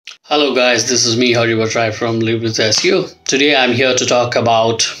Hello guys, this is me Haribatrai from Live with SEO. Today I'm here to talk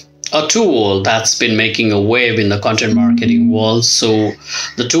about a tool that's been making a wave in the content marketing world. So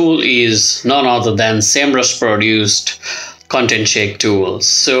the tool is none other than SEMrush produced Content Shake tool.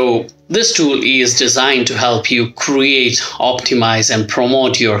 So this tool is designed to help you create, optimize, and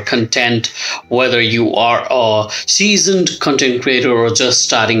promote your content, whether you are a seasoned content creator or just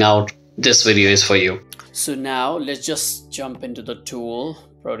starting out. This video is for you. So now let's just jump into the tool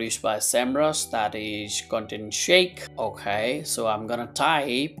produced by SEMrush, that is Content Shake. Okay, so I'm gonna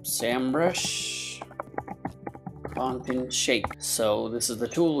type SEMrush Content Shake. So this is the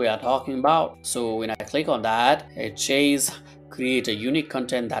tool we are talking about. So when I click on that, it says create a unique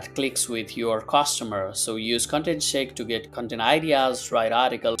content that clicks with your customer. So use Content Shake to get content ideas, write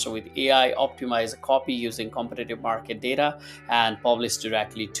articles with AI, optimize a copy using competitive market data, and publish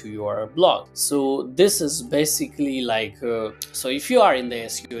directly to your blog. So this is basically like so if you are in the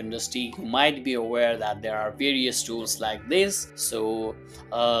SEO industry, you might be aware that there are various tools like this. So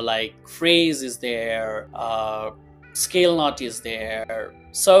like Phrase is there, Scalenut is there,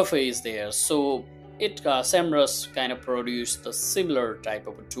 Survey is there. So SEMrush kind of produced a similar type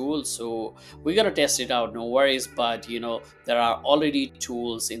of a tool, so we're gonna test it out, no worries. But there are already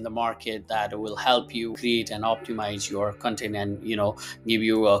tools in the market that will help you create and optimize your content, and give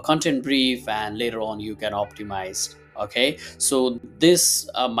you a content brief, and later on you can optimize. Okay, so this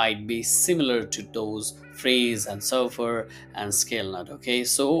might be similar to those Phrase and Surfer and Scalenut. Okay,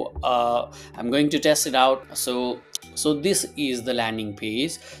 so I'm going to test it out. So this is the landing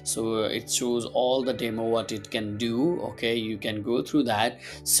page. So it shows all the demo, what it can do. Okay, you can go through that.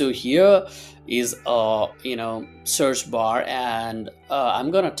 So here is a search bar, and I'm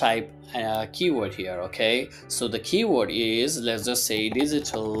gonna type a keyword here. Okay, so the keyword is, let's just say,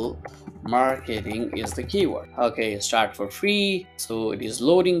 digital marketing is the keyword. Okay, start for free. So it is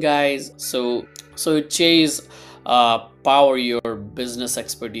loading, guys. So it says power your business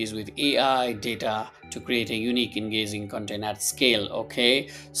expertise with AI data to create a unique, engaging content at scale. Okay,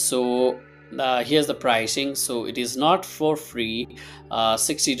 so here's the pricing. So it is not for free,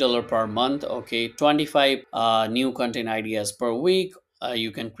 $60 per month. Okay, 25 new content ideas per week.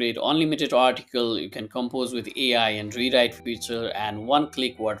 You can create unlimited article, you can compose with AI and rewrite feature, and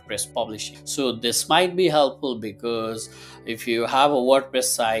one-click WordPress publishing. So this might be helpful because if you have a WordPress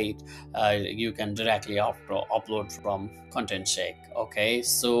site, you can directly upload from Content Shake. Okay,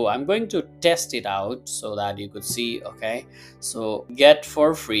 so I'm going to test it out so that you could see. Okay, so get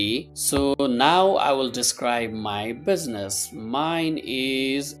for free. So now I will describe my business. Mine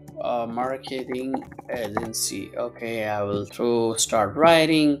is marketing agency. Okay, I will start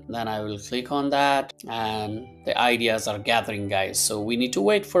writing, then I will click on that, and the ideas are gathering, guys. So we need to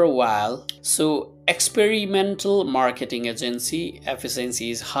wait for a while. So experimental marketing agency, efficiency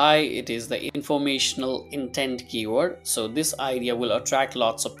is high. It is the informational intent keyword. So this idea will attract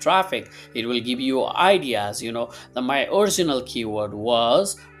lots of traffic. It will give you ideas. My original keyword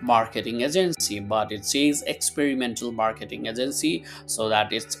was marketing agency, but it says experimental marketing agency, so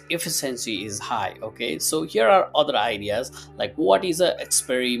that its efficiency is high. Okay, so here are other ideas, like what is an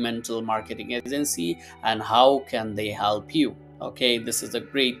experimental marketing agency and how can they help you. Okay, this is a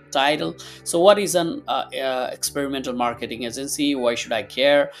great title. So what is an experimental marketing agency? Why should I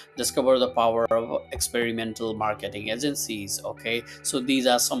care? Discover the power of experimental marketing agencies. Okay, so these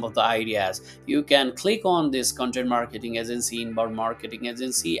are some of the ideas. You can click on this content marketing agency, inbound marketing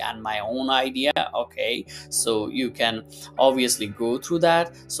agency, and my own idea. Okay, so you can obviously go through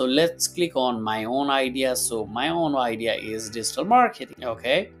that. So let's click on my own idea. So my own idea is digital marketing.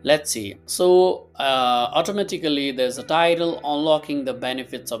 Okay, let's see. So automatically there's a title, unlocking the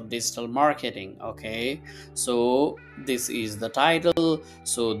benefits of digital marketing. Okay, so this is the title.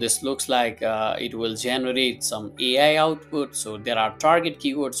 So this looks like it will generate some AI output. So there are target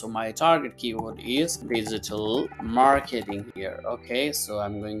keywords. So my target keyword is digital marketing here. Okay, so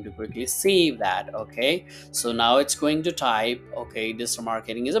I'm going to quickly save that. Okay, so now it's going to type. Okay, digital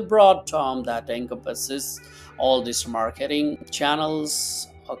marketing is a broad term that encompasses all digital marketing channels.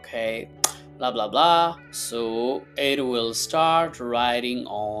 Okay, blah blah blah. So it will start writing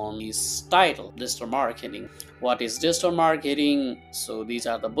on this title, digital marketing. What is digital marketing? So these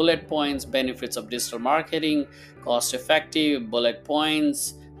are the bullet points. Benefits of digital marketing: cost effective, bullet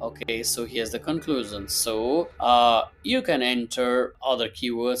points, Okay, so here's the conclusion. So you can enter other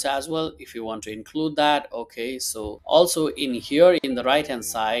keywords as well if you want to include that. Okay, so also in here in the right hand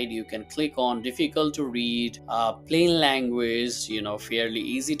side you can click on difficult to read, plain language, fairly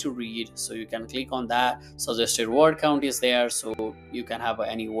easy to read, so you can click on that. Suggested word count is there, so you can have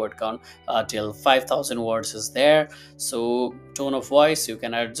any word count till 5,000 words is there. So tone of voice, you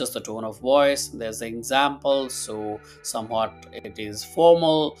can adjust the tone of voice. There's the example, so somewhat it is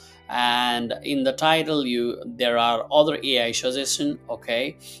formal. And in the title there are other AI suggestion.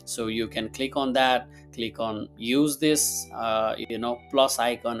 Okay, so you can click on that, click on use this plus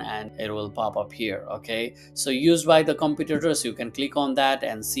icon, and it will pop up here. Okay, so used by the competitors, you can click on that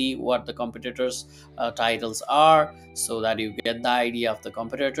and see what the competitors titles are, so that you get the idea of the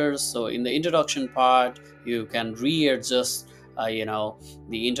competitors. So in the introduction part you can readjust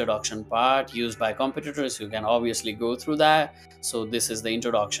the introduction part used by competitors. You can obviously go through that. So this is the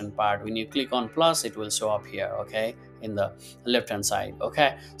introduction part. When you click on plus, it will show up here, okay, in the left hand side.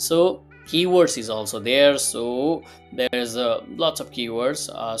 Okay, so keywords is also there. So there's lots of keywords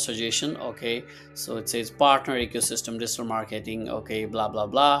suggestion. Okay, so it says partner ecosystem digital marketing, okay, blah blah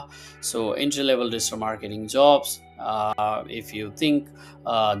blah. So entry level digital marketing jobs, if you think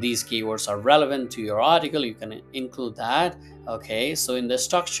these keywords are relevant to your article, you can include that. Okay, so in the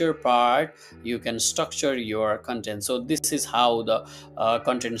structure part you can structure your content. So this is how the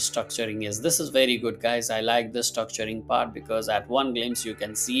content structuring is. This is very good, guys. I like the structuring part because at one glimpse you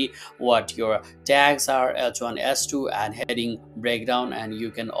can see what your tags are, h1 s2 and heading breakdown, and you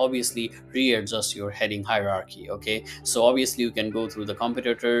can obviously readjust your heading hierarchy. Okay, so obviously you can go through the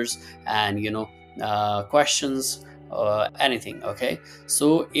competitors and questions, anything. Okay,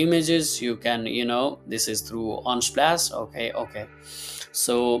 so images, you can this is through Unsplash. Okay,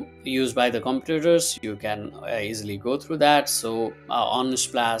 so used by the competitors, you can easily go through that. So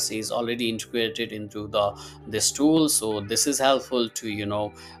Unsplash is already integrated into this tool, so this is helpful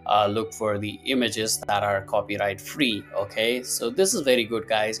to look for the images that are copyright free. Okay, so this is very good,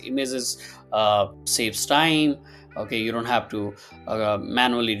 guys. Images saves time. Okay, you don't have to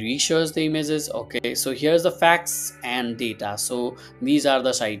manually research the images. Okay, so here's the facts and data. So these are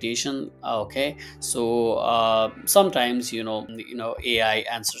the citation. Okay, so sometimes AI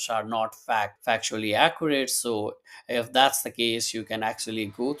answers are not factually accurate. So if that's the case, you can actually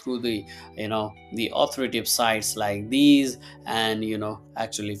go through the authoritative sites like these and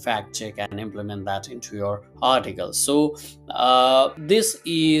actually fact check and implement that into your article. So this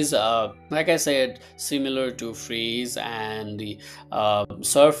is like I said, similar to phrase and the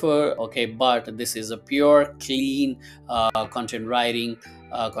surfer. Okay, but this is a pure clean content writing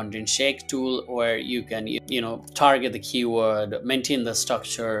content shake tool, where you can target the keyword, maintain the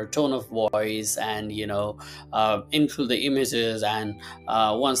structure, tone of voice, and include the images. And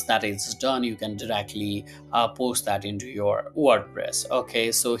once that is done, you can directly post that into your WordPress.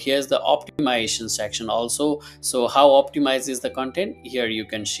 Okay, so here's the optimization section also. So how optimized is the content? Here you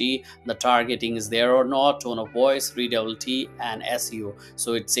can see the targeting is there or not, tone of voice, readability, and SEO.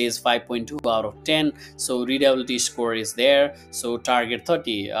 So it says 5.2 out of 10. So readability score is there. So target 30.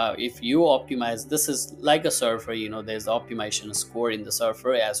 If you optimize, this is like a surfer, there's the optimization score in the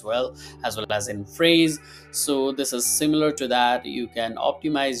surfer as well as in phrase. So this is similar to that. You can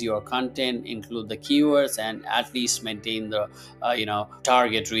optimize your content, include the keywords, and at least maintain the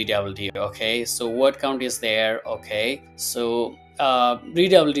target readability. Okay, so word count is there. Okay, so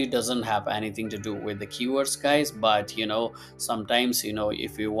readability doesn't have anything to do with the keywords, guys, but sometimes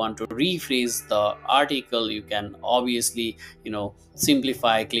if you want to rephrase the article, you can obviously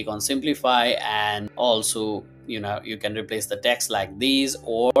simplify, click on simplify, and also you can replace the text like these,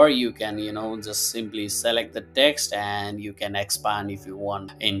 or you can just simply select the text and you can expand if you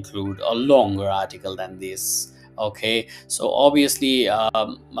want, include a longer article than this. Okay, so obviously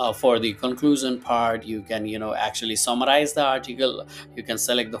for the conclusion part, you can actually summarize the article. You can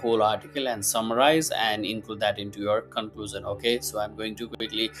select the whole article and summarize and include that into your conclusion. Okay, so I'm going to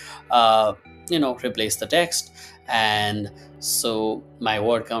quickly replace the text, and so my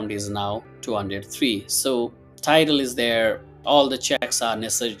word count is now 203. So title is there, all the checks are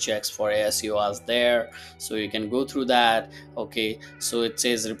necessary checks for SEO are there, so you can go through that. Okay, so it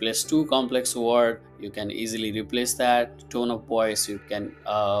says replace two complex word, you can easily replace that. Tone of voice, you can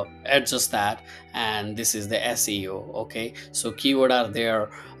adjust that, and this is the SEO. Okay, so keyword are there,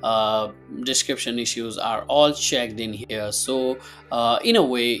 description issues are all checked in here. So in a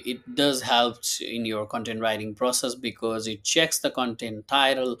way it does help in your content writing process, because it checks the content,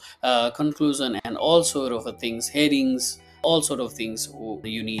 title, conclusion, and all sort of things, headings, all sort of things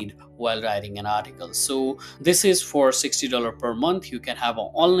you need while writing an article. So this is for $60 per month. You can have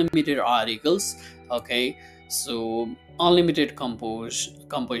unlimited articles. Okay, so unlimited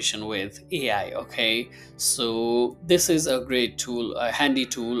composition with AI. Okay, so this is a great tool, a handy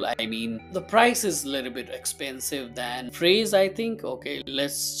tool. I mean, the price is a little bit expensive than phrase, I think. Okay,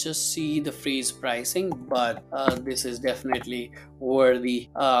 let's just see the phrase pricing, but this is definitely worthy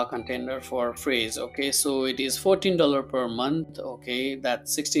contender for phrase. Okay, so it is $14 per month. Okay,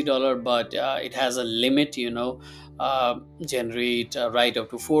 that's $60, but it has a limit, you know. Generate write up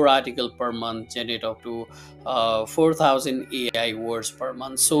to 4 articles per month, generate up to 4,000 AI words per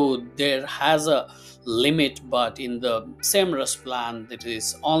month. So there has a limit, but in the SEMrush plan it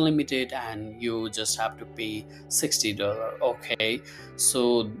is unlimited and you just have to pay $60. Okay,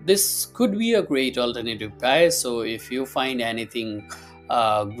 so this could be a great alternative, guys. So if you find anything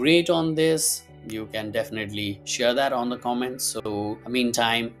great on this, you can definitely share that on the comments. So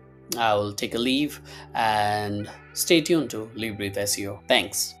meantime, I will take a leave and stay tuned to Live with SEO.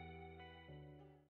 Thanks.